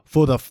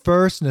For the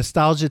first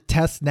Nostalgia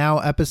Test Now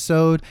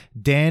episode,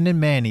 Dan and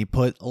Manny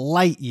put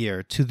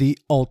Lightyear to the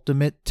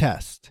ultimate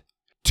test.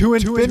 To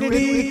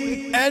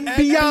infinity and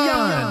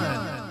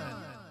beyond.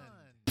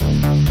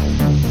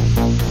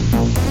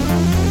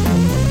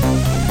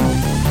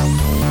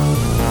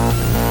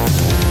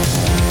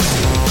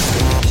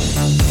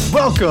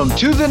 Welcome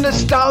to the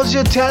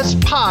Nostalgia Test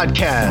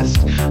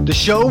Podcast, the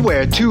show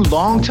where two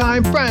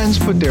longtime friends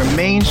put their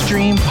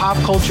mainstream pop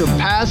culture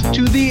past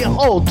to the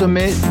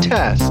ultimate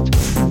test,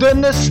 the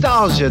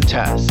Nostalgia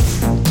Test.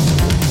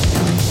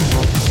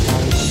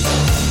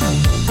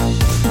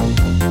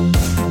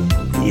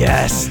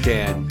 Yes,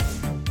 Dan.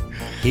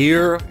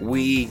 Here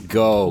we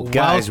go.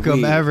 Guys,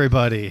 welcome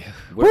everybody.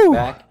 We're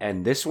back,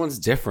 and this one's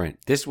different.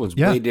 This one's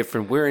way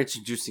different. We're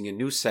introducing a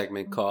new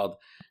segment called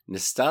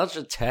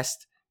Nostalgia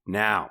Test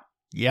Now.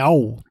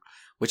 Yo.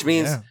 Which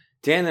means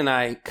Dan and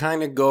I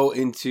kind of go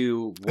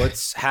into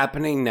what's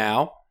happening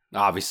now.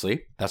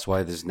 Obviously, that's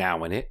why there's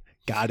now in it.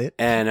 Got it.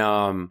 And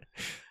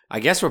I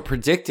guess we're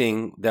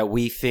predicting that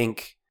we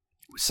think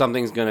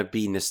something's going to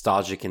be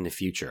nostalgic in the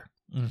future.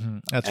 Mm-hmm.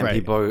 That's and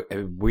right.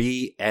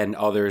 We and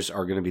others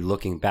are going to be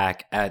looking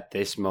back at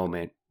this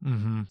moment,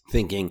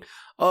 thinking,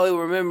 "Oh,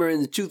 remember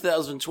in the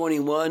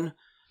 2021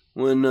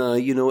 when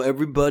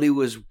everybody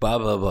was blah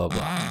blah blah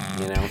blah."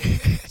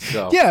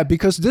 So. Yeah,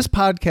 because this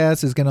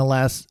podcast is going to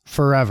last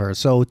forever.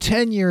 So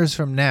 10 years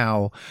from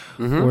now,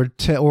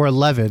 or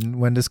 11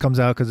 when this comes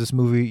out, because this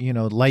movie,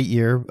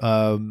 Lightyear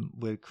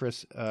with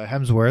Chris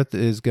Hemsworth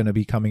is going to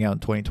be coming out in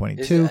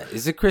 2022.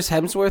 Is it Chris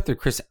Hemsworth or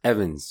Chris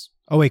Evans?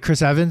 Oh, wait,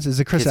 Chris Evans? Is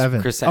it Chris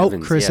Evans? Chris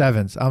Evans. Oh, Chris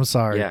Evans. I'm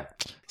sorry. Yeah.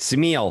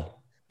 Smeal.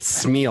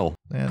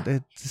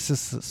 Man, it's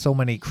just so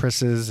many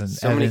Chris's and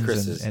so Evans many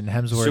Chris's. and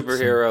Hemsworths.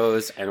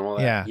 Superheroes and all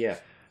that. Yeah.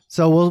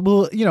 So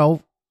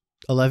we'll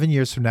 11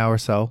 years from now or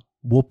so,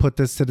 we'll put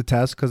this to the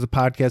test because the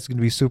podcast is going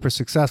to be super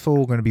successful.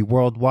 We're going to be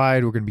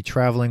worldwide. We're going to be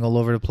traveling all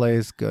over the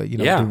place,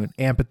 doing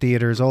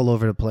amphitheaters all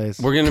over the place.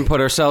 We're going to put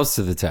ourselves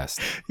to the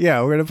test.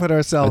 Yeah, we're going to put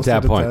ourselves at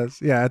that to the point.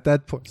 test. Yeah, at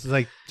that point. It's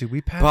like, do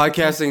we pass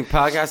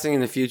Podcasting in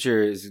the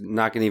future is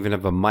not going to even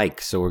have a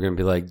mic, so we're going to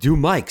be like, do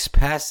mics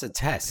pass the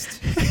test?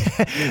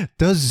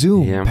 Does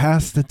Zoom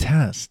pass the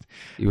test?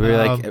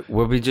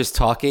 We'll be just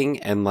talking,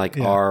 and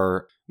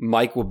our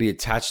mic will be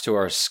attached to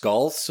our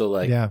skulls, so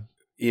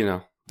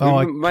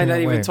we might not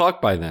even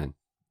talk by then.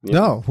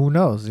 No, who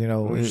knows?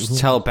 We'll just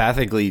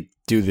telepathically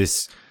do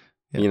this,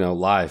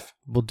 live.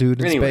 We'll do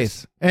it in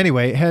space.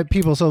 Anyway,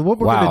 people, so what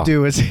we're going to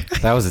do is...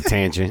 That was a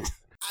tangent.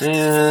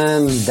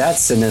 And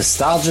that's a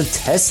Nostalgia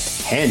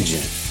Test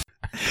tangent.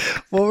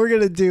 What we're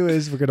going to do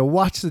is we're going to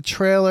watch the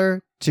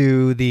trailer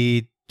to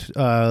the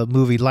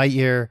movie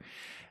Lightyear,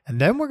 and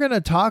then we're going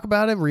to talk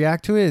about it,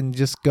 react to it, and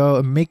just go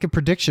and make a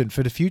prediction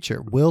for the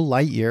future. Will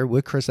Lightyear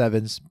with Chris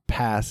Evans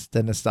pass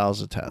the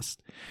Nostalgia Test?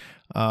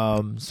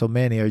 So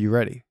Manny, are you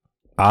ready?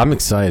 I'm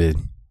excited.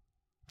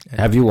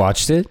 Have you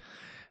watched it?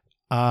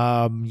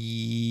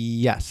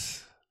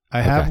 Yes,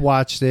 I have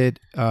watched it.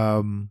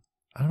 I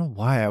don't know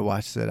why I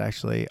watched it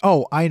actually.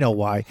 Oh, I know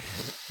why.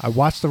 I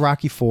watched the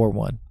Rocky IV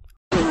one.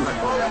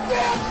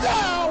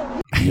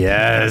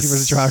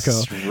 Yes. Rocky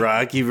versus Drago.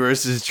 Rocky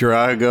versus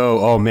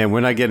Drago. Oh man,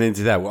 we're not getting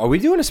into that. Are we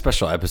doing a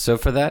special episode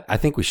for that? I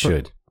think we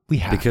should. We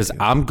have because to.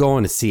 I'm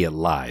going to see it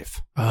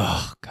live.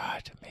 Oh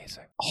God,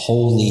 amazing.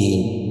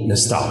 Holy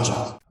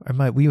nostalgia.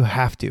 We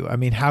have to. I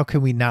mean, how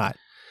can we not?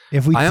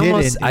 If we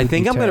didn't, I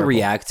think I'm going to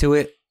react to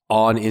it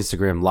on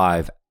Instagram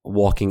Live,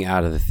 walking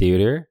out of the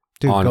theater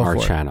on our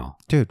channel.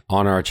 Dude,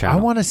 on our channel.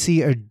 I want to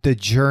see the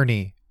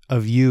journey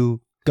of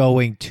you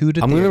going to the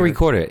theater. I'm going to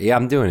record it. Yeah,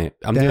 I'm doing it.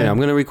 I'm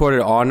going to record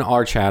it on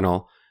our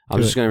channel.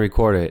 I'm just going to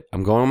record it.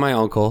 I'm going with my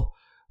uncle.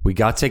 We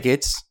got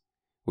tickets.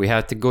 We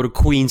had to go to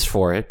Queens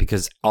for it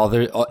because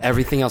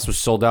everything else was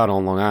sold out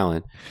on Long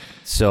Island.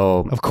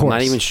 So of course. I'm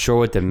not even sure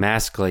what the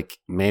mask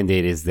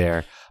mandate is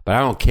there, but I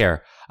don't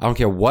care. I don't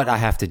care what I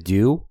have to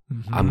do.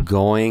 Mm-hmm. I'm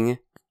going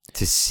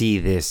to see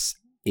this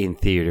in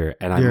theater,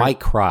 and I might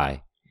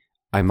cry.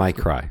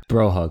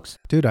 Bro hugs.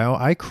 Dude,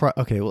 I cry.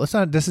 Okay, well,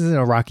 this isn't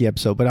a Rocky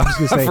episode, but I was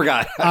going to say, I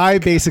forgot. I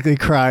basically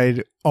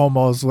cried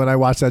almost when I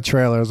watched that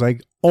trailer. I was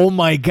like, oh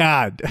my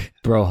God.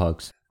 Bro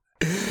hugs.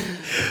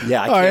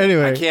 Yeah,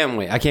 I can't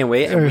wait. I can't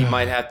wait. And we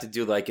might have to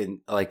do a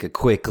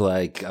quick,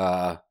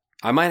 I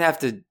might have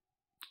to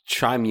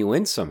chime you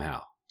in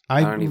somehow.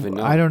 I don't even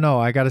know. I don't know.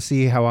 I got to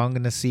see how I'm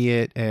going to see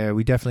it.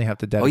 We definitely have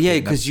to dedicate. Oh yeah,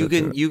 because you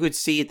could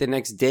see it the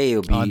next day.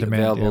 It'll be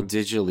available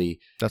digitally.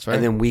 That's right.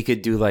 And then we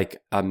could do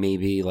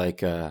maybe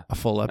a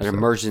full episode, an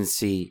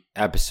emergency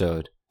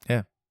episode.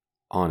 Yeah.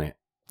 On it.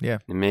 Yeah.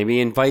 And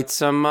maybe invite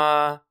some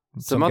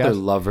other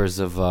lovers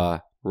of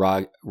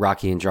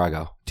Rocky and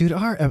Drago. Dude,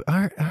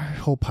 our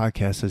whole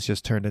podcast has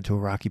just turned into a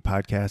Rocky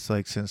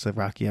podcast since the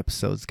Rocky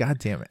episodes. God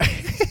damn it.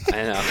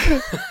 I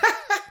know.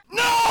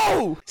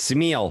 No!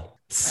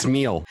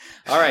 Smeal.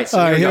 All right,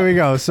 so here we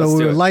go. So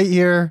we're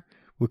Lightyear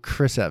with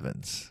Chris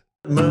Evans.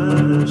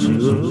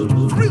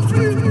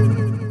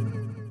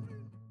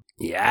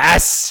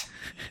 Yes.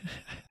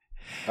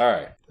 All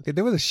right. Okay,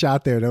 there was a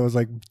shot there that was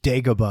like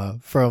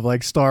Dagobah from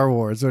like Star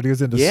Wars when he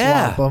was in the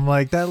swamp. I'm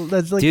like,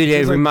 that's like, dude,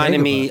 it like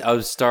reminded Dagobah. me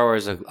of Star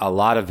Wars. A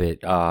lot of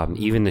it,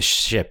 even the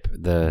ship.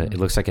 It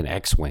looks like an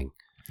X-wing.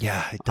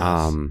 Yeah, it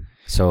does.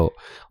 So,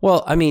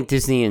 well, I mean,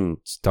 Disney and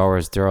Star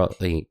Wars, they're all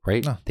like,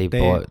 right? No, they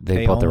bought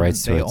the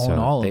rights to it.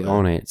 They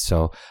own it.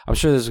 So I'm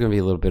sure there's going to be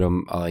a little bit of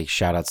like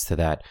shout outs to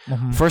that.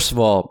 Mm-hmm. First of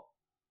all,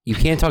 you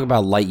can't talk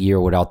about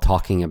Lightyear without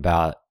talking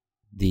about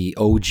the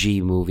OG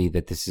movie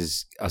that this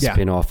is a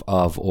spin-off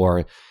of,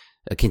 or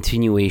a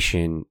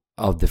continuation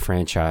of the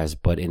franchise,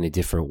 but in a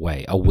different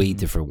way, a way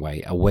different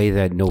way, a way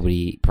that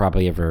nobody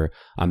probably ever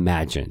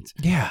imagined.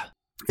 Yeah.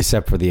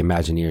 Except for the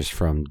Imagineers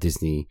from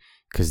Disney,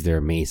 because they're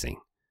amazing.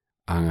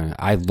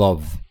 I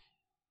love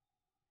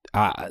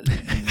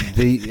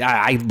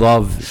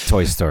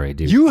Toy Story,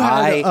 dude. You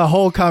had a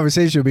whole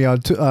conversation with me on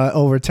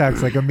over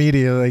text, like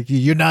immediately, like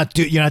you're not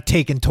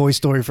taking Toy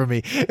Story from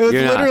me. It was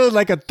literally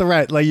like a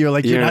threat. Like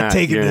you're not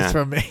taking this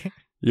from me.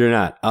 You're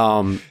not.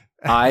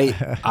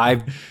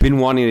 I've been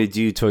wanting to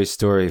do Toy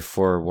Story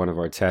for one of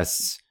our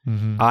tests.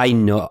 Mm-hmm. I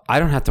know I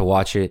don't have to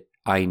watch it.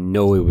 I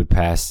know it would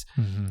pass.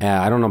 Mm-hmm.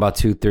 I don't know about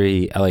 2,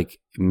 3. Like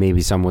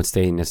maybe some would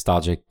stay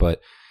nostalgic,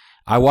 but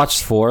I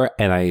watched 4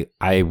 and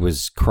I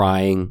was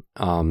crying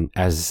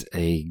as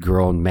a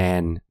grown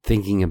man,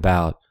 thinking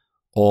about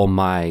all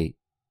my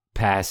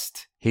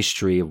past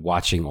history of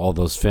watching all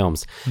those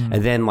films. Mm.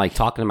 And then like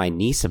talking to my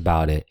niece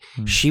about it,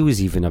 she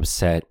was even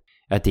upset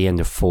at the end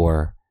of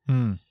 4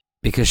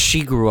 because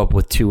she grew up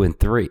with 2 and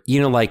 3. You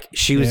know, like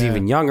she was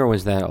even younger,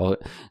 was that old.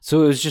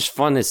 So it was just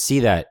fun to see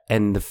that.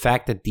 And the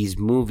fact that these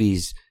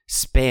movies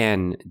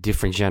span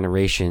different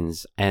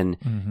generations and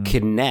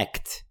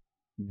connect.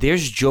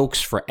 There's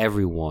jokes for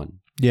everyone.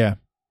 Yeah.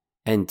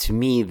 And to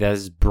me,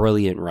 that's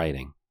brilliant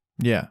writing.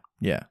 Yeah.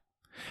 Yeah.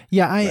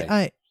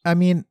 Yeah. I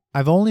mean,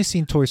 I've only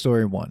seen Toy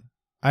Story 1.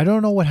 I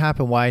don't know what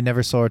happened, why I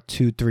never saw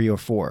 2, 3, or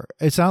 4.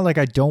 It's not like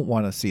I don't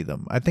want to see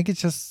them. I think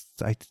it's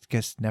just, I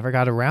guess, never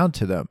got around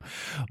to them.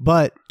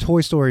 But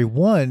Toy Story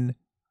 1,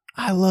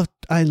 I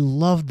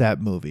loved that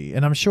movie.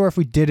 And I'm sure if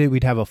we did it,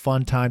 we'd have a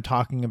fun time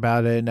talking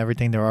about it and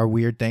everything. There are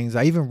weird things.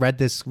 I even read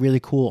this really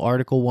cool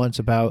article once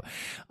about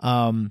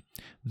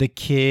the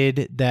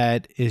kid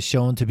that is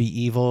shown to be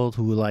evil,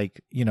 who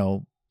like, you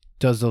know,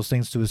 does those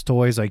things to his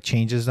toys, like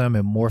changes them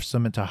and morphs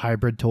them into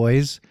hybrid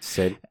toys.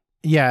 Sid.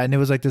 Yeah, and it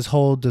was like this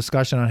whole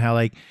discussion on how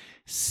like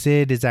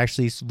Sid is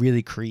actually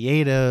really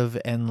creative,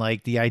 and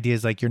like the idea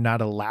is like you're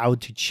not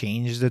allowed to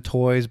change the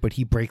toys, but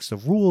he breaks the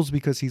rules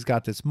because he's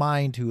got this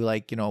mind who,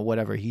 like, you know,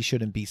 whatever, he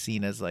shouldn't be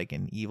seen as like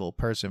an evil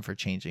person for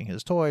changing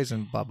his toys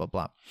and blah blah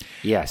blah.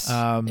 Yes,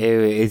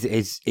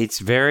 it's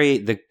very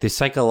the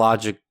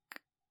psychological.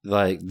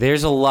 Like,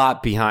 there's a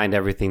lot behind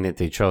everything that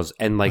they chose,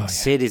 and like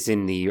Sid is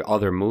in the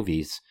other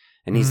movies,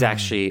 and he's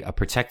actually a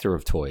protector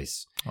of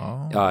toys.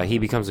 He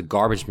becomes a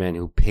garbage man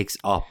who picks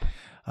up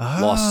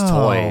lost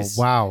toys.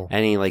 Wow.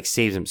 And he like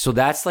saves them. So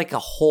that's like a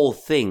whole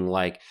thing.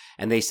 Like,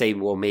 and they say,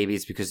 well, maybe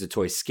it's because the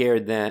toys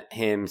scared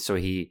him, so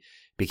he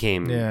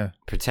became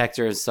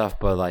protector and stuff.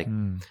 But like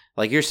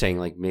you're saying,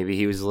 like maybe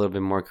he was a little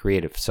bit more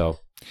creative. So,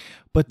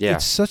 but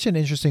it's such an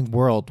interesting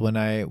world when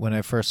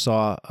I first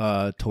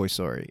saw Toy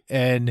Story,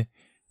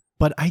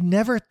 but I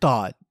never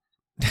thought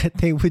that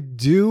they would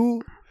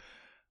do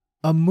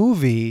a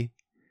movie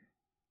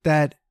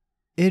that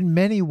in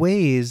many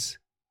ways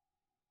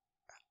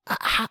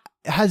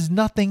has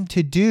nothing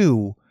to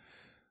do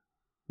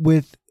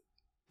with,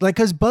 like,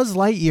 because Buzz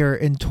Lightyear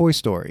in Toy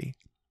Story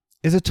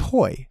is a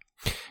toy.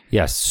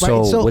 Yes.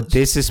 So what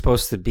this is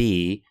supposed to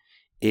be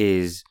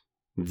is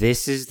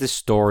this is the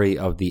story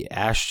of the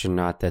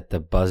astronaut that the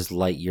Buzz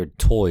Lightyear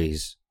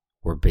toys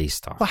were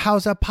based on. But how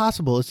is that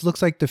possible? It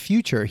looks like the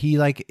future. He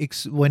like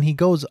when he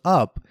goes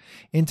up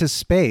into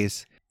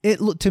space,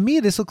 to me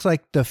this looks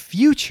like the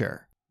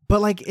future.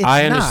 But like it's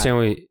I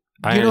understand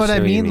not. You know what I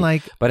mean?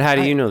 Like, but how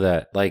do you know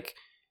that? Like,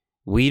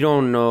 we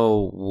don't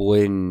know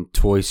when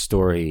Toy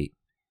Story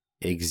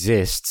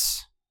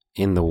exists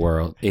in the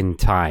world in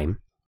time.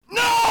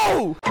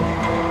 No.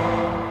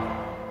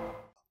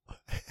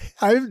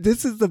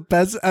 This is the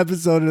best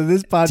episode of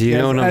this podcast. Do you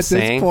know what I'm at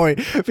saying? This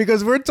point,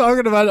 because we're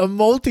talking about a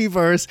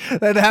multiverse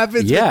that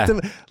happens. Yeah.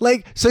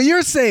 So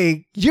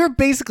you're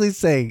basically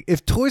saying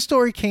if Toy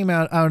Story came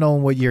out, I don't know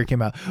what year it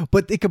came out,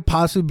 but it could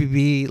possibly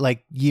be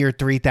like year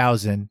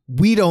 3000.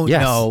 We don't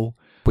know.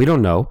 We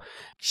don't know.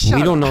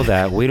 We don't know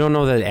that. We don't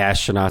know that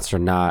astronauts are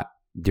not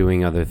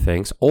doing other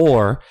things.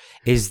 Or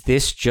is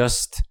this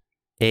just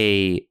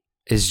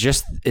is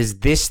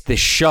this the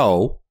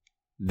show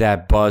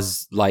that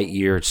Buzz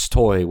Lightyear's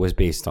toy was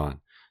based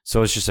on?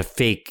 So it's just a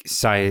fake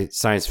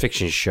science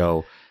fiction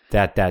show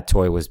that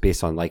toy was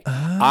based on. Like,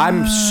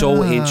 I'm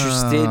so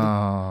interested.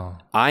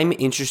 I'm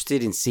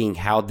interested in seeing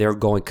how they're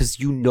going, because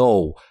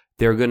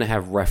they're going to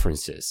have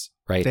references,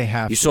 right? They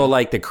have. You saw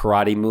like the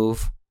karate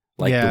move,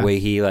 like the way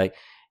he like,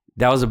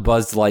 that was a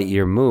Buzz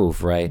Lightyear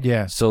move, right?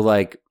 Yeah. So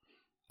like,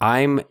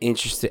 I'm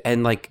interested,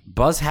 and like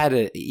Buzz had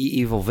an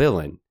evil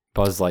villain,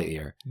 Buzz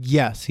Lightyear.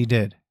 Yes, he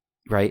did.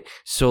 Right.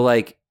 So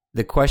like,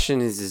 the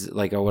question is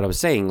like what I was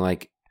saying,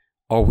 like,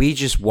 are we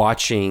just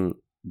watching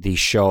the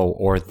show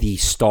or the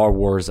Star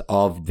Wars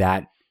of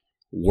that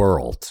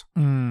world?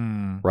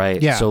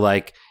 Right? Yeah. So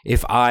like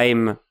if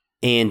I'm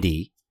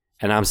Andy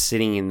and I'm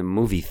sitting in the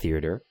movie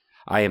theater,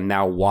 I am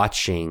now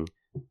watching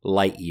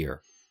Lightyear,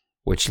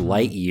 which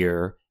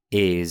Lightyear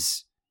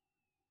is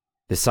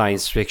the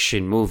science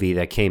fiction movie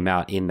that came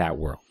out in that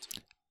world.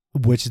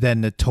 Which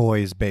then the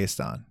toy is based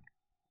on.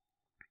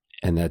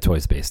 And that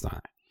toy's based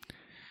on it.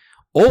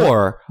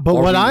 Or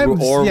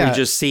we're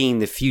just seeing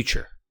the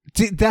future.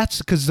 That's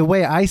because the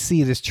way I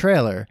see this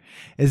trailer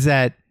is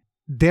that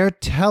they're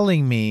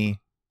telling me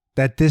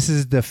that this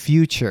is the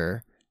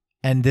future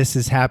and this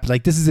is happening.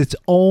 Like this is its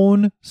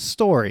own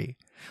story.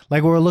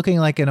 Like we're looking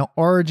like an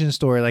origin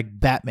story like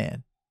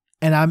Batman.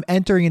 And I'm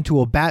entering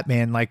into a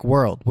Batman like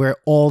world where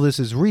all this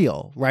is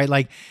real, right?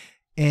 Like,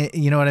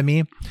 you know what I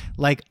mean?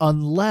 Like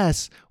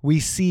unless we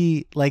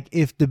see like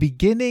if the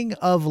beginning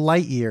of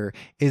Lightyear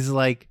is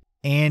like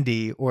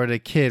Andy or the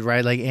kid,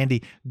 right? Like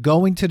Andy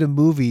going to the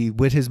movie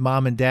with his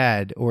mom and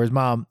dad or his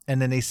mom,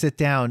 and then they sit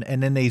down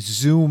and then they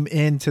zoom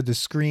into the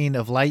screen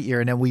of Lightyear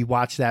and then we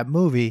watch that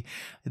movie.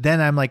 Then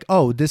I'm like,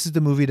 oh, this is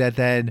the movie that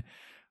then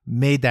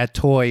made that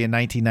toy in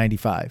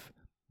 1995.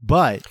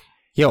 But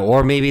yeah,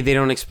 or maybe they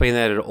don't explain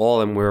that at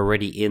all and we're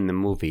already in the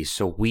movie.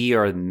 So we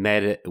are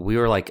meta. We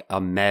are like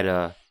a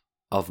meta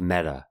of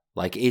meta.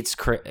 Like it's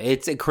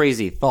a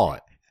crazy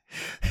thought.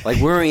 Like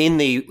we're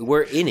in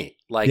it.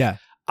 Like yeah.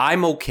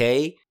 I'm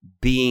okay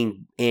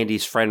being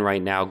Andy's friend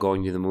right now,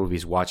 going to the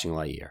movies, watching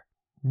Lightyear.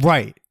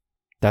 Right.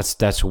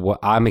 That's what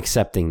I'm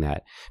accepting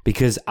that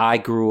because I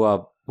grew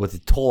up with a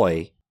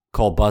toy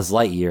called Buzz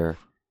Lightyear,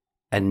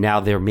 and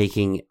now they're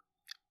making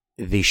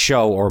the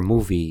show or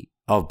movie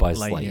of Buzz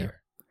Lightyear.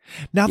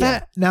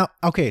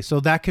 Okay,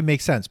 so that can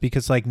make sense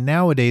because like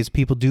nowadays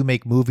people do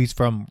make movies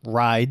from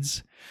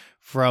rides,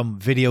 from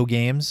video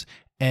games,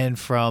 and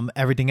from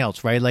everything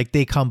else, right? Like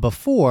they come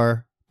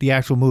before the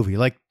actual movie,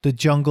 like the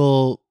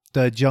Jungle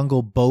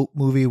Boat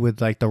movie with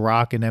like The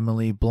Rock and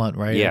Emily Blunt,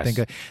 right? Yes. I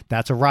think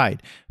that's a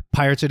ride.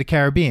 Pirates of the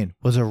Caribbean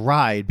was a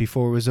ride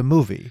before it was a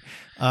movie.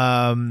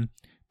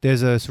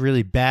 There's a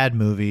really bad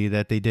movie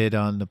that they did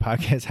on the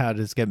podcast How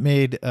Does This Get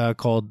Made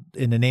called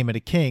In the Name of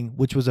the King,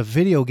 which was a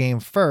video game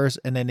first,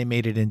 and then they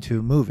made it into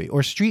a movie.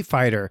 Or Street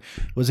Fighter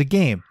was a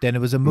game, then it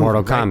was a movie.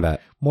 Mortal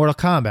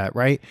Kombat,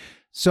 right?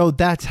 So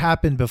that's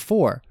happened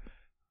before.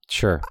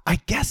 Sure. I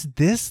guess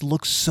this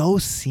looks so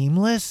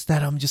seamless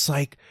that I'm just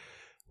like,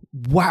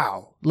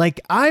 wow.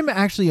 Like I'm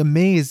actually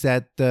amazed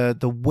at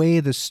the way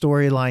the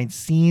storyline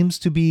seems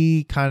to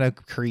be kind of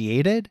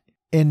created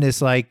in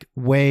this like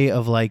way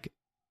of like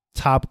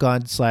Top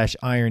Gun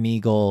 / Iron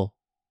Eagle.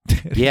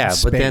 Yeah,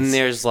 space. but then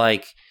there's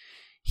like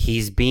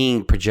he's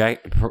being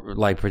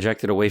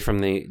projected away from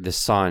the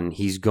sun.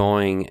 He's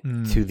going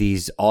to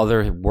these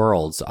other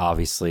worlds,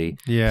 obviously.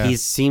 Yeah. He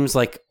seems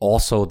like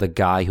also the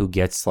guy who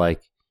gets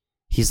like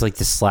he's like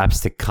the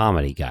slapstick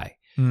comedy guy.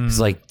 He's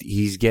like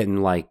he's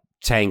getting like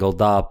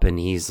tangled up and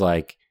he's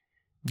like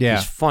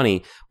he's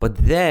funny, but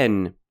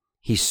then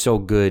he's so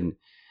good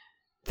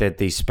that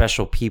these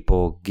special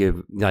people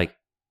give like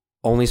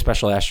only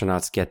special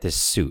astronauts get this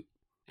suit,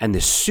 and the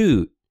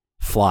suit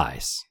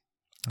flies.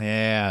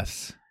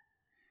 Yes.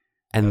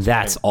 And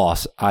that's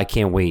awesome. I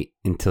can't wait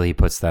until he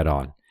puts that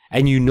on.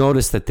 And you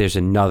notice that there's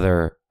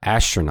another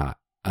astronaut,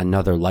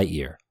 another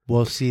Lightyear.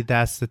 Well, see,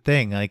 that's the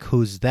thing. Like,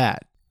 who's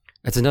that?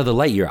 It's another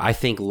Lightyear. I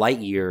think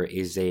Lightyear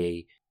is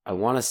I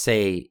want to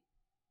say,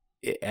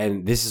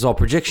 and this is all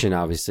projection,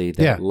 obviously,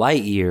 that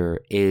Lightyear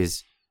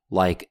is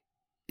like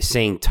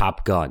saying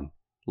Top Gun.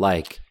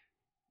 Like,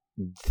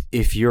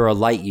 if you're a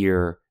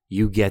Lightyear,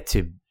 you get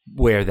to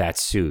wear that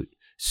suit.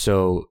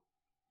 So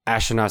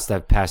astronauts that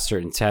have passed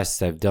certain tests,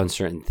 that have done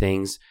certain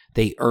things,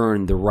 they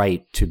earn the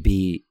right to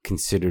be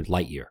considered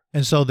Lightyear.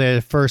 And so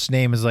their first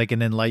name is like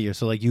an in Lightyear.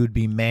 So like you would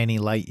be Manny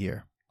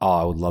Lightyear. Oh,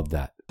 I would love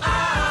that.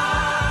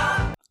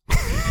 I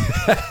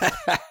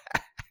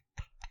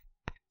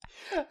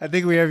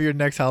think we have your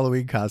next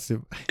Halloween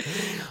costume.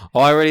 Oh,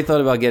 I already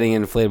thought about getting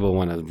an inflatable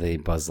one of the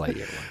Buzz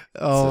Lightyear one.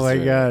 Oh my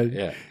God.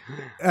 Yeah.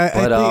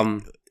 Yeah.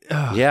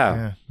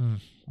 Yeah.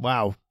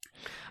 Wow.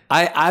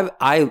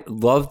 I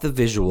love the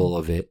visual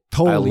of it.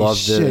 Holy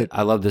shit.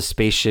 I love the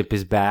spaceship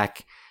is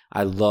back.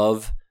 I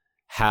love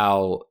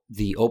how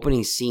the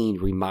opening scene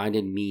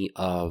reminded me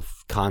of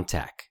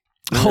Contact.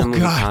 Oh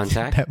God,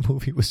 Contact? that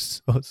movie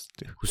was so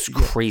stupid. It was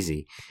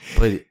crazy.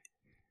 But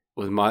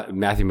with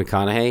Matthew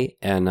McConaughey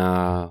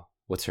and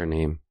what's her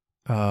name?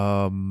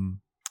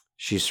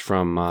 She's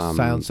from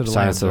Silence of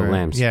the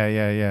Lambs.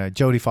 Yeah.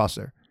 Jodie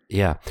Foster.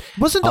 Yeah.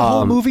 Wasn't the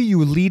whole movie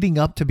you leading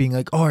up to being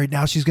like, all right,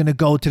 now she's going to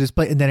go to this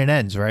place, and then it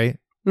ends, right?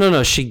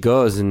 No, she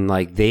goes and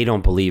like they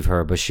don't believe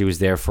her, but she was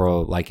there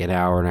for like an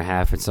hour and a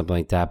half and something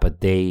like that, but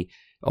they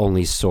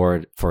only saw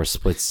it for a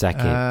split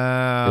second.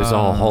 It was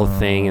a whole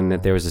thing, and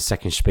that there was a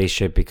second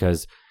spaceship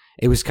because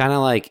it was kind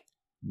of like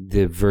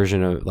the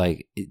version of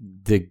like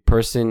the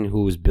person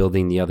who was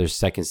building the other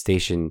second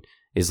station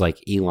is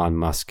like Elon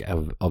Musk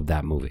of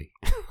that movie.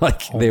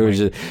 Like they were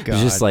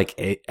just like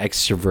an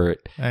extrovert.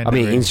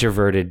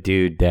 Introverted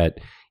dude that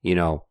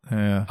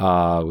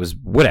was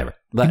whatever.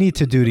 You need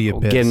to do the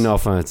Abyss. Getting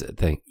off on a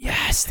thing.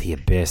 Yes, the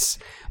Abyss.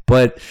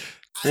 But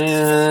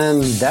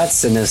And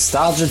that's a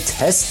nostalgia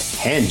test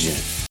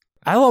tangent.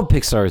 I love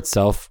Pixar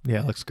itself. Yeah,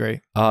 it looks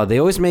great. They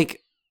always make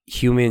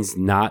humans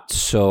not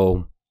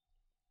so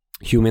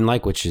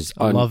human-like, which is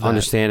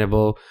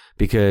understandable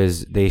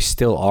because they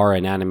still are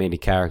an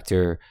animated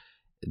character.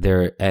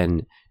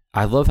 And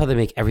I love how they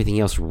make everything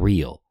else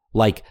real.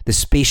 Like the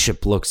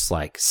spaceship looks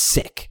like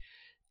sick.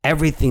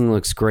 Everything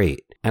looks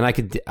great, and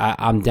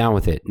I'm down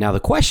with it. Now the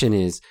question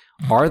is,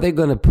 are they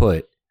going to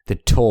put the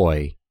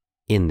toy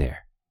in there?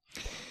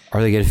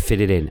 Are they going to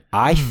fit it in?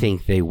 I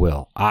think they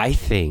will. I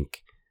think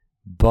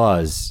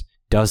Buzz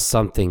does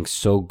something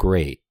so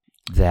great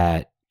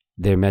that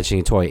they're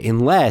mentioning a toy,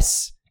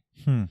 unless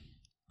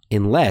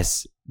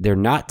they're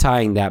not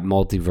tying that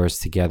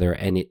multiverse together,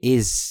 and it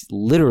is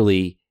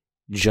literally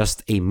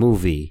just a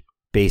movie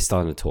based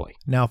on a toy.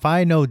 Now, if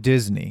I know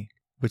Disney,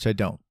 which I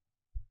don't,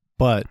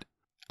 but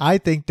I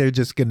think they're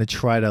just going to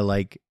try to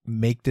like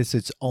make this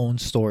its own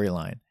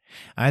storyline.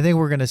 I think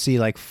we're going to see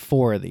like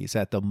 4 of these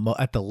at the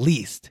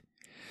least.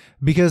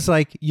 Because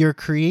like you're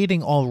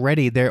creating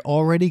already, they're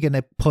already going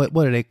to put,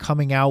 what are they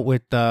coming out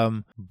with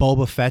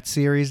Boba Fett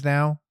series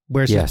now?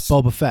 Where it's just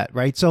Boba Fett,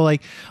 right? So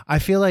like, I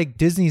feel like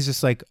Disney's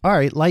just like, all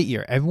right,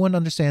 Lightyear. Everyone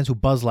understands who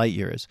Buzz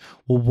Lightyear is.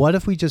 Well, what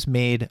if we just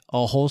made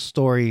a whole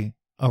story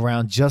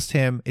around just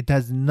him? It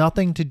has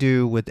nothing to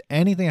do with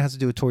anything that has to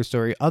do with Toy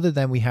Story other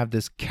than we have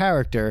this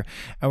character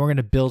and we're going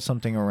to build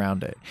something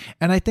around it.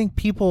 And I think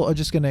people are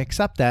just going to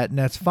accept that, and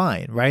that's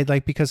fine, right?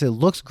 Like, because it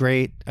looks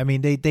great. I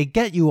mean, they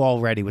get you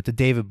already with the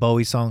David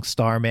Bowie song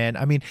Starman.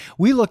 I mean,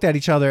 we looked at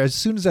each other as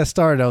soon as that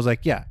started. I was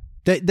like, yeah,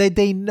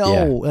 they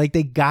know, like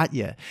they got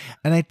you.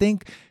 And I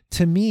think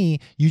to me,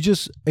 you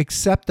just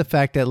accept the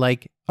fact that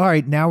like, all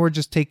right, now we're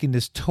just taking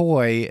this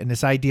toy and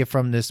this idea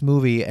from this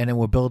movie and then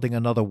we're building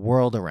another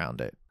world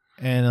around it.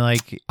 And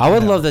like, I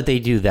would love that they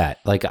do that.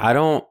 Like,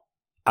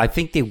 I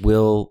think they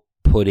will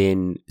put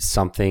in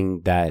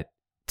something that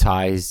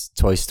ties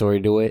Toy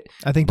Story to it.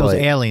 I think those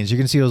aliens, you're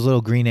going to see those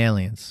little green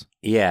aliens.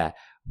 Yeah,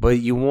 but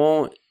it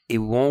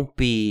won't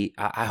be,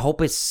 I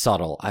hope it's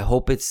subtle. I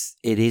hope it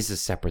is a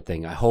separate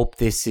thing. I hope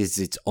this is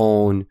its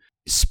own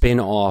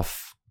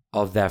spin-off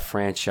of that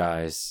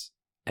franchise.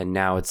 And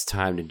now it's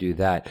time to do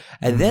that.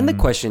 And then the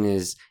question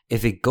is,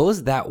 if it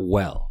goes that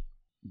well,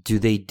 do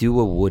they do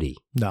a Woody?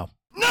 No.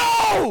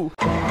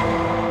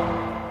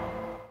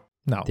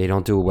 They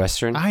don't do a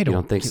Western? You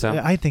don't think so?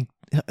 I think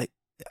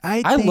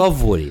I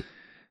love Woody.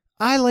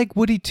 I like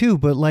Woody too,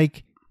 but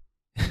like,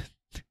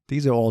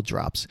 these are all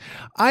drops.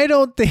 I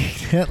don't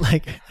think that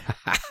like...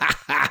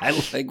 I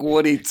like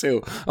Woody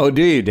too. Oh,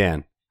 do you,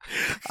 Dan?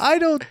 I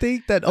don't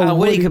think that...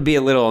 Woody could be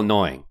a little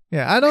annoying.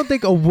 Yeah, I don't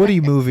think a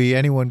Woody movie,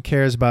 anyone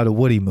cares about a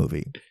Woody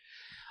movie.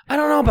 I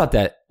don't know about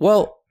that.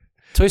 Well,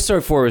 Toy Story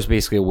 4 was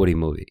basically a Woody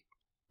movie.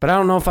 But I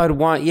don't know if I'd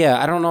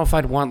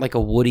want like a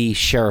Woody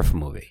sheriff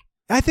movie.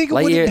 I think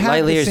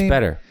Lightyear's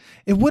better.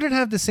 It wouldn't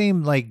have the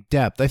same like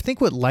depth. I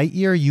think with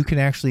Lightyear, you can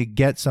actually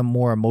get some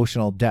more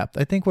emotional depth.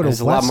 I think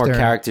there's a lot more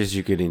characters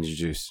you could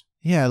introduce.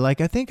 Yeah,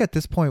 like I think at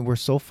this point, we're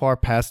so far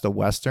past the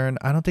Western,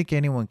 I don't think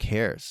anyone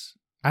cares.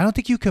 I don't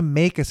think you can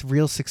make a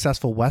real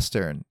successful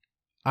Western.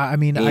 I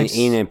mean,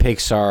 in a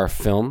Pixar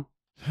film,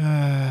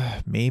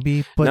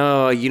 maybe, but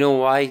no. You know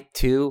why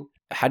too?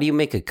 How do you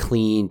make a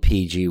clean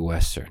PG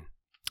Western?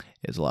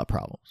 There's a lot of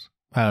problems.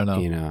 I don't know.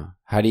 You know,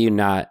 how do you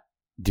not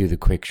do the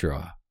quick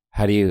draw?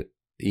 How do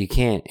you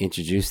can't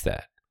introduce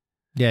that?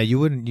 Yeah, you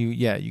wouldn't. You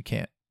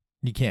can't.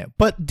 You can't.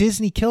 But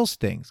Disney kills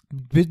things.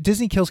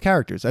 Disney kills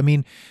characters. I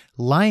mean,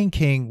 Lion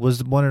King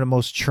was one of the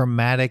most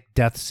traumatic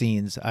death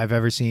scenes I've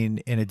ever seen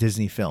in a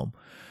Disney film.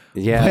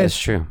 Yeah, that's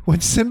true.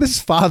 When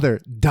Simba's father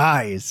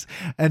dies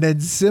and then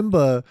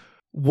Simba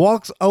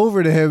walks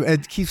over to him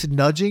and keeps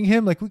nudging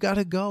him like, we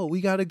gotta go.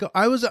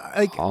 I was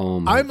like,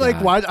 I'm God.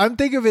 Like, why? I'm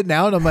thinking of it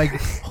now and I'm like,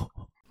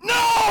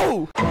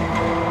 no!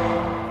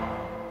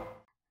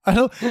 I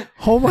don't,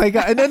 oh my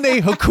God. And then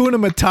they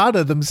Hakuna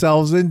Matata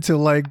themselves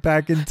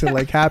back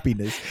into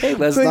happiness. Hey,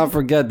 let's not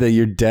forget that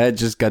your dad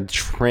just got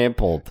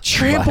trampled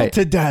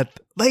to death.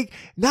 Like,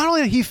 not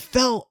only that, he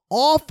fell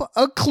off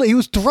a cliff, he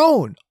was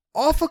thrown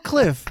off a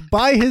cliff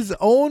by his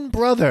own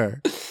brother.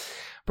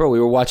 Bro, we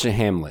were watching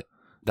Hamlet.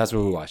 That's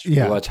what we watched.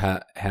 Yeah. We watched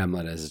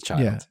Hamlet as a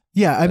child.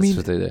 Yeah. I mean,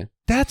 what they did.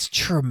 That's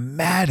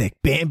traumatic.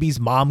 Bambi's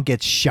mom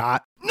gets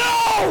shot.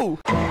 No!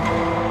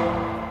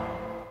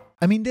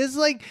 I mean, there's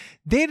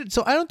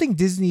so I don't think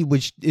Disney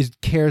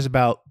cares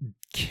about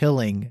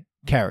killing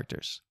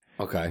characters.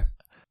 Okay.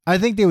 I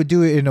think they would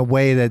do it in a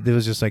way that it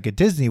was just like a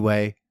Disney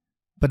way,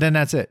 but then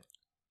that's it.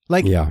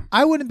 Like,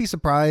 I wouldn't be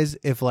surprised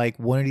if like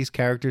one of these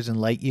characters in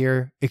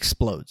Lightyear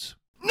explodes.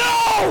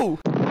 No!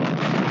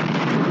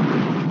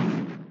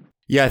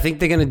 Yeah, I think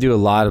they're going to do a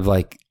lot of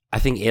I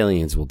think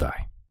aliens will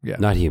die. Yeah.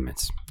 Not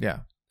humans.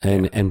 Yeah.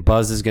 And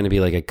Buzz is going to be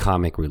like a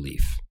comic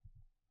relief.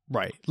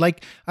 Right.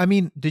 Like, I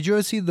mean, did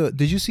you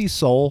see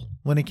Soul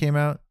when it came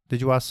out? Did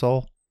you watch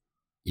Soul?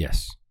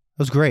 Yes. It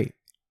was great.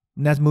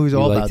 And that movie's You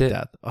all liked about it?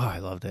 death. Oh, I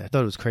loved it. I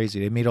thought it was crazy.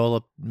 They made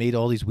all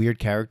these weird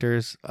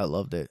characters. I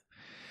loved it.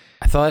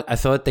 I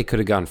thought they could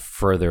have gone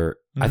further.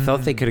 I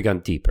thought they could have gone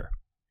deeper.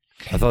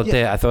 I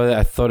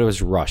thought it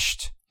was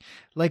rushed.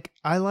 Like,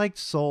 I liked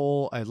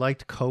Soul. I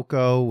liked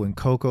Coco. When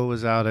Coco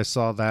was out, I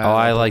saw that. Oh,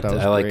 I like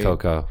liked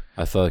Coco.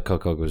 I thought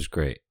Coco was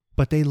great.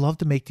 But they love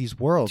to make these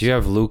worlds. Do you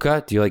have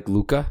Luca? Do you like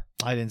Luca?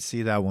 I didn't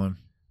see that one.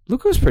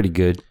 Luca was pretty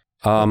good.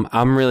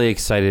 I'm really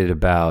excited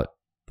about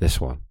this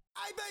one.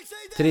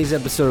 Today's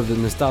episode of the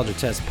Nostalgia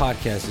Test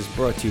podcast is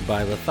brought to you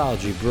by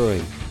Lithology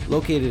Brewing,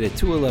 located at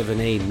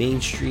 211A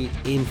Main Street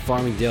in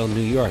Farmingdale,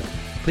 New York.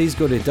 Please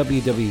go to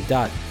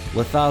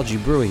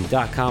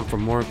www.lithologybrewing.com for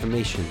more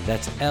information.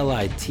 That's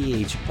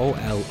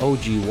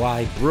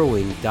LITHOLOGY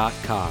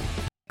brewing.com.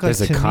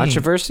 There's a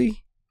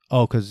controversy?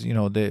 Oh, because,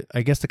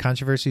 I guess the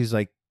controversy is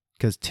like,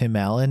 because Tim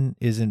Allen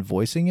isn't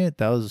voicing it.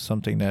 That was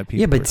something that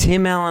people... Yeah, but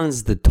Tim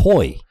Allen's the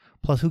toy.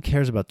 Plus, who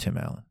cares about Tim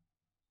Allen?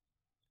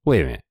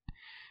 Wait a minute.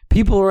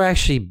 People were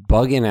actually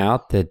bugging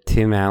out that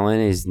Tim Allen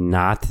is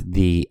not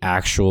the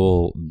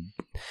actual...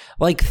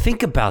 Like,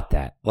 think about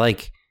that.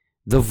 Like,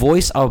 the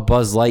voice of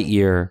Buzz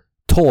Lightyear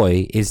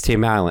toy is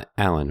Tim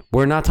Allen.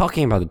 We're not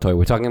talking about the toy.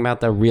 We're talking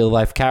about the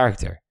real-life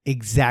character.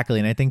 Exactly,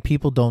 and I think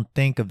people don't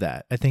think of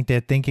that. I think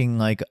they're thinking,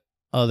 like,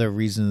 other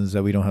reasons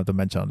that we don't have to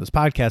mention on this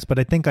podcast, but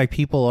I think, like,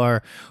 people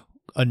are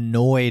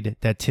annoyed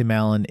that Tim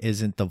Allen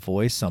isn't the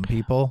voice. Some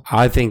people,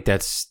 I think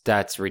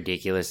that's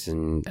ridiculous,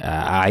 and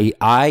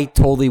I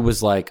totally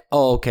was like,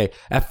 oh, okay.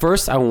 At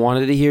first, I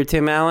wanted to hear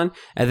Tim Allen,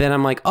 and then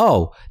I'm like,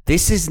 oh,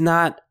 this is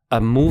not a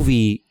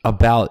movie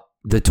about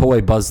the toy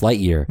Buzz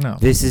Lightyear. No,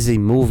 this is a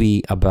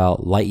movie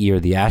about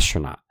Lightyear the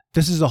astronaut.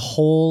 This is a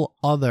whole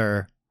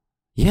other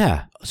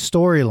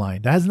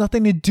storyline that has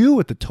nothing to do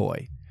with the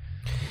toy.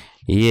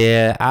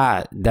 Yeah,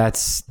 I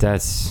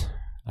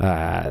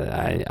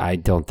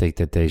don't think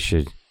that they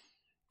should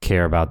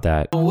care about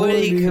that.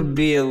 Woody could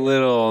be a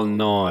little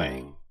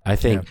annoying. I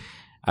think,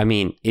 I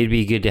mean, it'd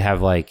be good to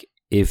have, like,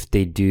 if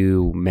they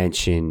do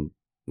mention,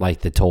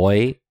 like, the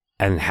toy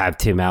and have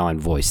Tim Allen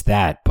voice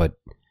that, but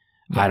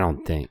I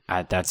don't think,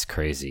 that's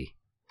crazy.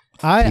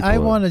 I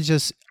want to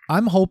just,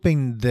 I'm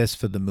hoping this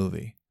for the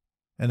movie.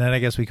 And then I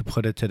guess we could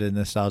put it to the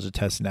Nostalgia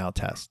Test Now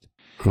test.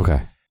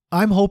 Okay.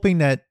 I'm hoping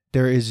that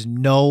there is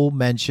no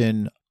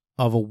mention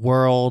of a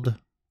world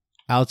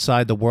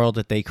outside the world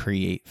that they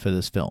create for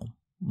this film.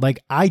 Like,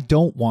 I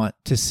don't want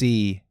to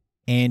see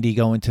Andy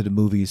go into the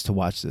movies to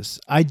watch this.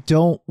 I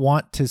don't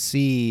want to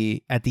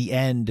see at the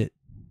end,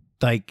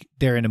 like,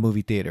 they're in a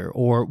movie theater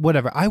or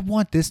whatever. I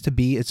want this to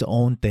be its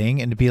own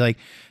thing and to be like,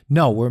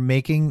 no, we're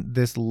making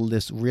this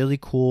really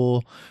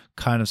cool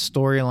kind of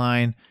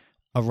storyline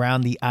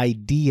around the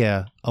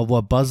idea of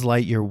what Buzz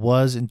Lightyear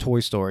was in Toy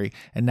Story,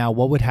 and now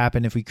what would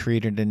happen if we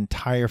created an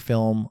entire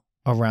film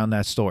around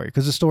that story,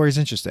 because the story is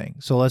interesting.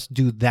 So let's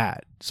do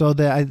that. So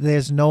that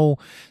there's no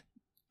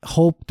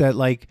hope that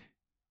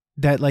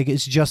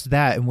it's just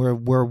that, and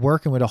we're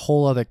working with a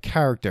whole other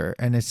character,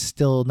 and it's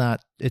still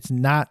not. It's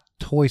not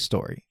Toy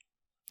Story,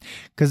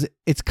 because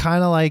it's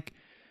kind of like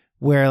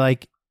where,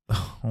 like,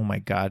 oh my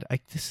God,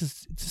 this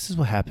is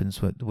what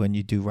happens when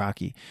you do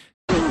Rocky.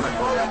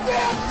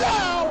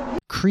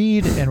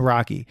 Creed and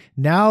Rocky.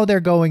 Now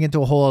they're going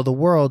into a whole other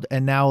world,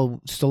 and now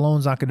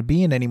Stallone's not going to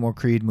be in any more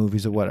Creed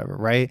movies or whatever,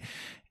 right?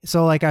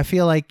 So, like, I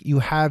feel like you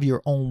have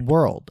your own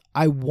world.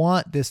 I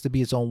want this to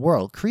be its own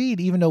world.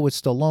 Creed, even though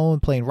it's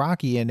Stallone playing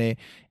Rocky in it,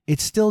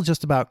 it's still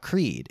just about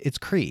Creed. It's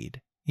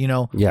Creed,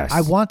 Yes.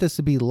 I want this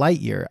to be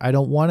Lightyear. I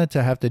don't want it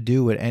to have to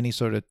do with any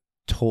sort of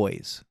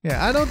toys.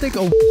 Yeah, I don't think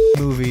a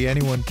movie,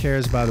 anyone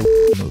cares about a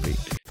movie.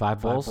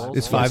 Five balls?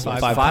 It's five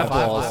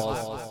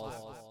balls.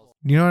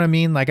 You know what I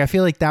mean? Like, I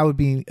feel like that would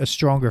be a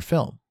stronger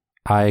film.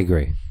 I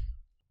agree.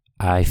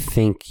 I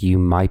think you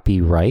might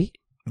be right.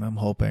 I'm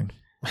hoping.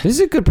 This is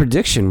a good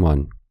prediction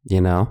one,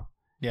 Yeah.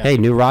 Hey,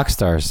 new rock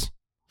stars.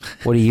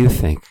 What do you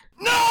think?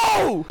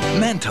 No!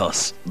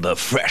 Mentos, the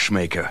fresh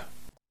maker.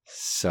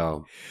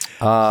 So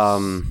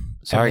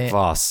Eric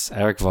Voss.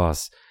 I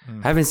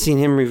haven't seen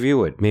him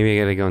review it. Maybe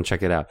I got to go and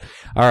check it out.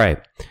 All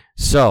right.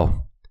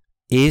 So,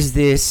 is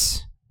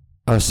this...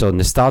 so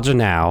Nostalgia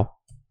Now...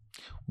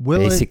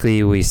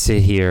 Basically, we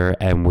sit here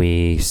and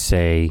we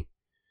say,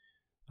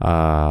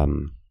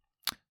 will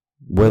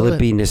it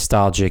be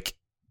nostalgic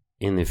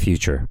in the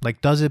future?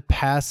 Like, does it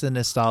pass the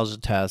nostalgia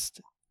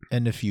test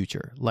in the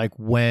future? Like,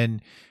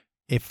 when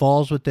it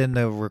falls within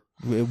our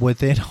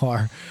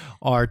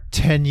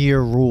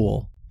 10-year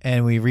rule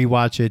and we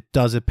rewatch it,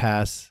 does it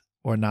pass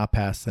or not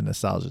pass the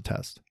nostalgia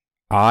test?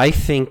 I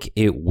think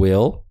it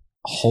will.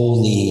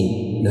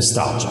 Holy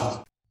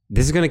nostalgia.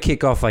 This is going to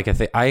kick off, like,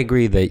 I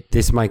agree that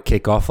this might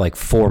kick off like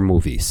 4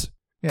 movies.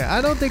 Yeah, I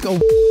don't think a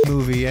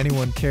movie,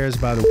 anyone cares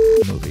about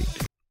a movie.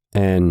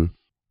 And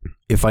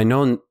if I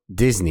know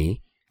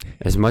Disney,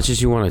 as much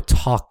as you want to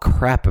talk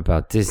crap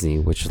about Disney,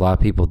 which a lot of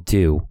people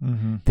do,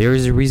 there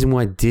is a reason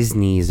why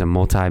Disney is a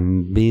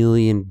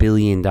multi-billion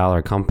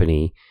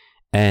company,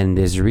 and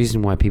there's a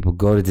reason why people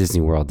go to Disney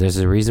World. There's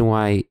a reason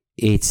why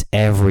it's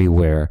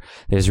everywhere.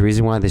 There's a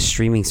reason why the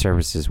streaming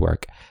services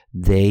work.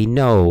 they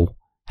know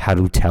how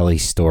to tell a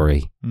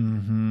story.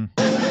 Mm-hmm.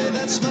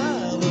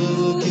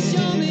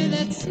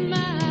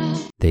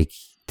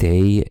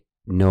 They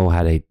know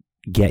how to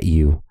get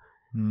you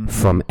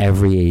from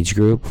every age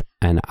group,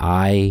 and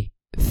I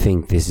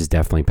think this is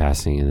definitely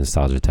passing a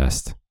nostalgia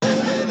test.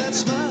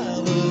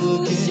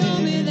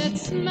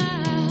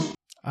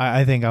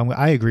 I think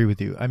I agree with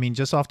you. I mean,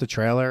 just off the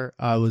trailer,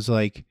 I was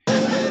like,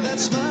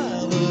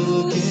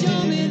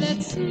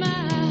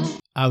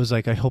 I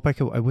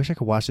wish I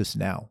could watch this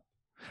now.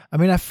 I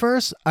mean, at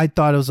first I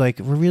thought it was like,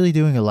 we're really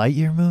doing a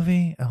Lightyear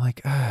movie? I'm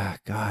like,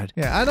 God.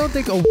 Yeah, I don't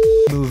think a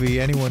movie,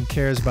 anyone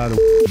cares about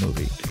a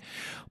movie.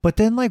 But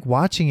then like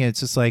watching it, it's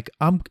just like,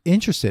 I'm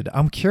interested.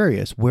 I'm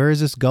curious. Where is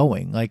this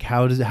going? Like,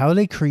 how are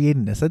they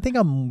creating this? I think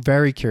I'm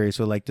very curious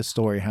with like the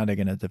story, how they're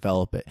going to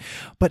develop it.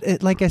 But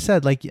it, like I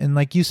said, like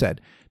you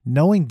said,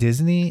 knowing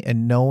Disney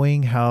and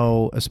knowing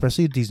how,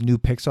 especially these new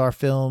Pixar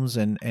films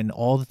and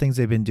all the things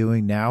they've been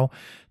doing now,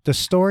 the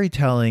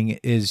storytelling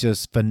is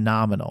just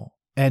phenomenal.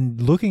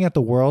 And looking at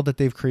the world that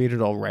they've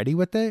created already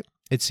with it,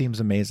 it seems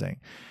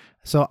amazing.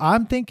 So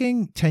I'm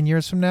thinking 10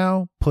 years from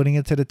now, putting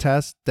it to the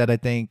test, that I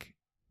think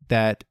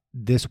that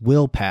this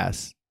will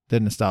pass the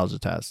nostalgia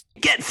test.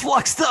 Get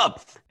fluxed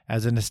up.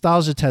 As a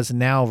nostalgia test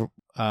now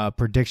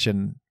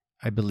prediction,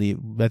 I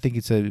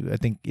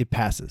think it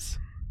passes.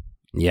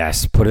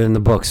 Yes, put it in the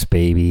books,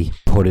 baby.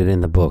 Put it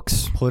in the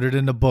books. Put it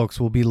in the books.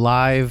 We'll be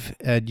live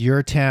at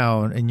your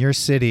town, in your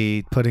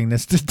city, putting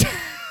this to test.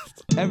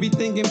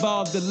 Everything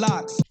involved the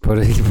locks.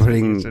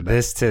 Putting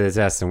this to the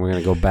test, and we're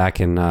going to go back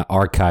and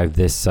archive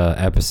this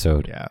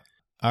episode. Yeah.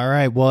 All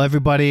right. Well,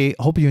 everybody,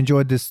 hope you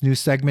enjoyed this new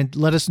segment.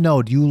 Let us know.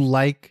 Would you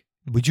like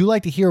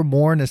to hear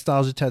more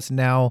Nostalgia Test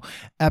Now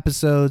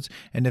episodes?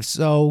 And if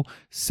so,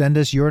 send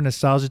us your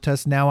Nostalgia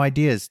Test Now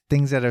ideas,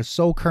 things that are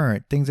so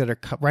current, things that are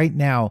right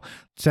now.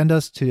 Send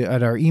us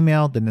at our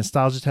email,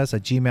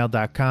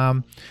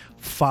 thenostalgiatest@gmail.com.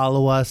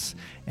 Follow us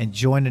and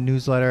join the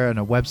newsletter on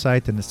our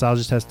website,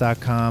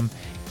 thenostalgiatest.com.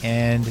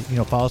 And,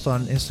 follow us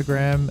on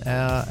Instagram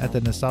at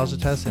The Nostalgia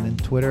Test, and in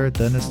Twitter,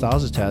 The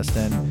Nostalgia Test.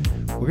 And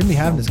we're going to be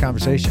having this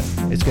conversation.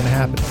 It's going to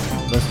happen.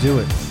 Let's do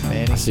it,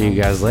 man. I'll see you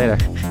guys later.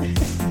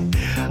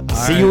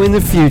 See you in the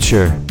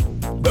future.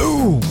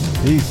 Boom.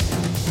 Peace.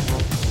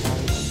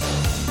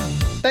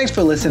 Thanks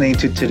for listening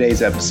to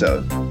today's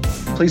episode.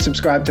 Please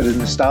subscribe to the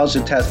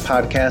Nostalgia Test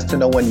podcast to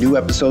know when new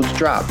episodes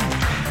drop.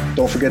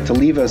 Don't forget to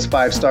leave us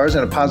 5 stars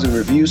and a positive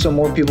review so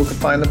more people can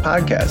find the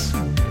podcast.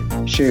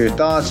 Share your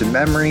thoughts and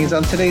memories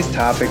on today's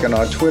topic on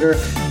our Twitter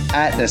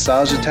at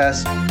Nostalgia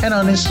Test and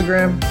on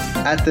Instagram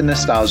at The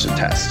Nostalgia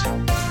Test.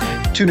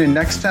 Tune in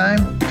next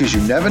time, because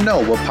you never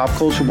know what pop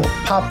culture will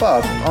pop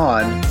up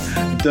on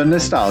The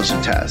Nostalgia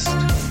Test.